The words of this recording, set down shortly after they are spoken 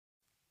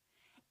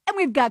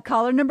We've got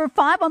caller number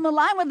 5 on the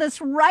line with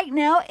us right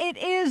now. It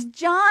is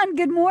John.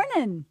 Good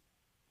morning.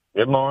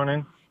 Good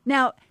morning.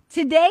 Now,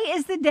 today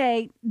is the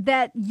day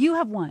that you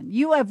have won.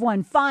 You have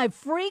won 5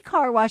 free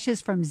car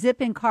washes from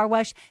Zip In Car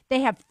Wash.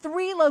 They have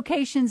 3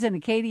 locations in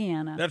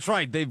Acadiana. That's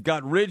right. They've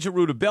got Ridge at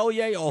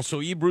Rudabellier,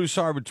 also E.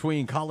 Broussard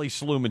between Colley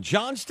Saloom and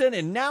Johnston,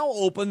 and now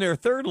open their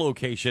 3rd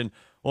location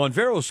on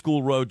Vero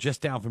School Road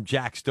just down from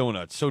Jack's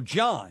Donuts. So,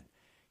 John,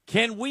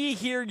 can we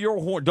hear your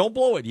horn? Don't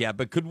blow it yet,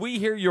 but could we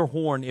hear your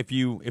horn if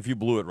you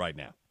blew it right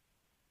now?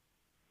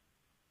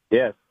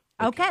 Yes.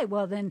 Okay,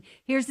 well then,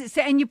 here's it.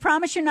 And you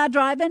promise you're not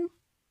driving?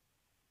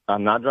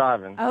 I'm not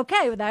driving.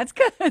 Okay, well, that's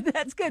good.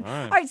 That's good.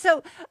 All right,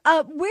 so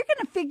we're going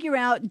to figure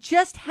out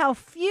just how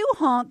few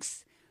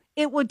honks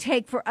it would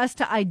take for us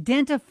to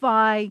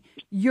identify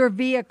your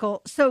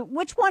vehicle. So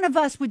which one of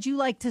us would you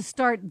like to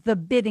start the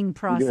bidding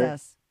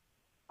process?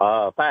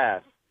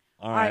 Fast.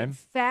 All right.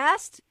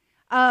 Fast.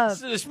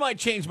 This might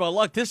change my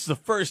luck. This is the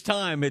first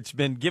time it's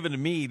been given to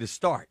me to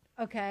start.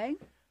 Okay.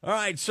 All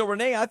right, so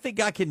Renee, I think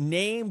I can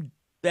name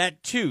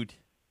that toot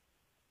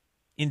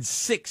in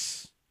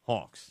 6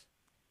 honks.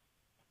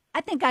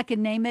 I think I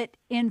can name it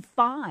in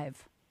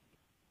 5.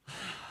 Oh,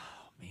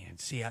 man,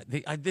 see,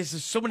 this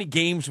is so many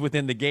games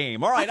within the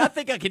game. All right, I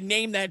think I can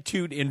name that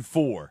toot in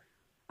 4.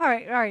 All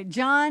right,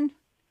 John.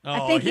 Oh, I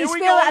think here he's we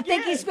feeling. go I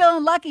think again. he's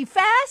feeling lucky.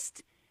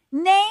 Fast.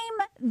 Name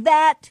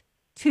that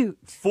toot.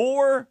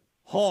 4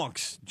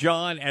 honks,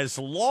 John. As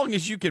long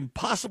as you can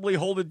possibly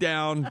hold it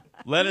down,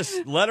 let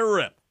her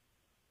rip.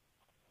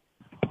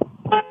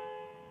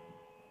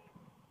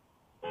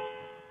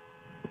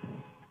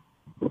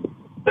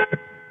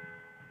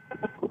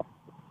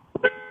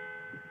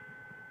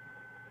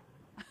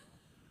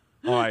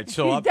 All right,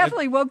 so He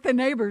definitely woke the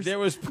neighbors. there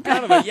was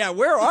kind of a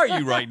where are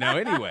you right now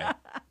anyway?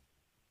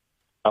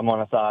 I'm on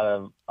the side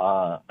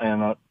of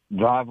in a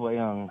driveway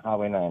on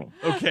Highway 9.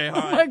 Okay, all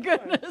Oh, my right.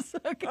 goodness.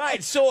 Okay. All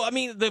right, so I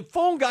mean the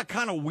phone got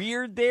kind of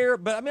weird there,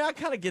 but I mean I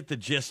kind of get the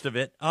gist of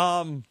it.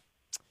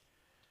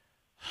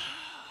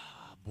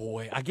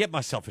 Boy, I get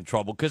myself in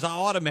trouble because I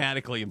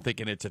automatically am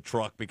thinking it's a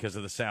truck because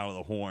of the sound of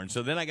the horn.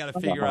 So then I got to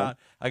figure out.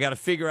 if Don't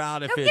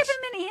it's. give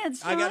him any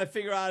hints, I got to John.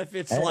 figure out if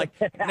it's like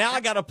now. I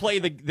got to play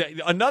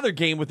the another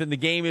game within the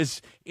game.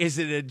 Is it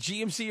a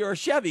GMC or a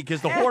Chevy?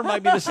 Because the horn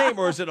might be the same,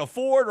 or is it a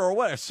Ford or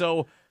what?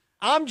 So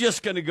I'm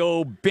just going to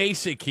go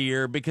basic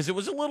here because it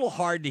was a little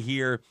hard to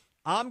hear.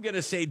 I'm going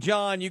to say,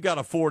 John, you got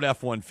a Ford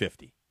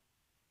F-150.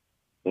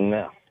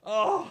 No.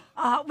 Oh,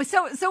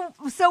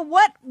 So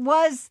what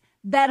was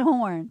that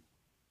horn?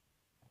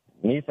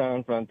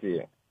 Nissan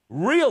Frontier.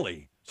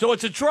 really? So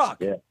it's a truck.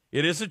 Yeah.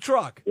 It is a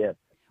truck. Yes.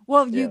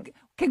 Well, Yeah.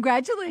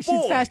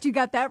 congratulations, Boy. Fast. You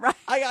got that right.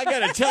 I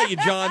got to tell you,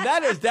 John,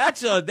 that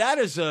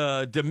is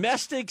a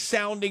domestic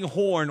sounding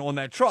horn on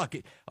that truck.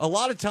 A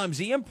lot of times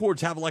the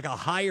imports have like a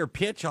higher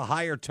pitch, a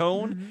higher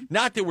tone. Mm-hmm.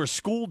 Not that we're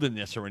schooled in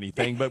this or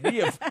anything, but we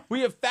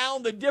have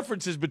found the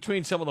differences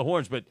between some of the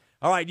horns. But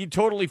all right, you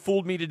totally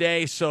fooled me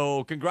today.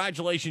 So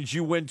congratulations,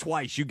 you win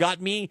twice. You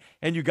got me,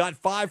 and you got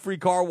 5 free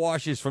car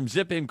washes from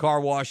Zip In Car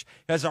Wash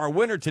as our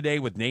winner today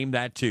with Name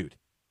That Toot.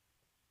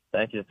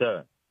 Thank you,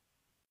 sir.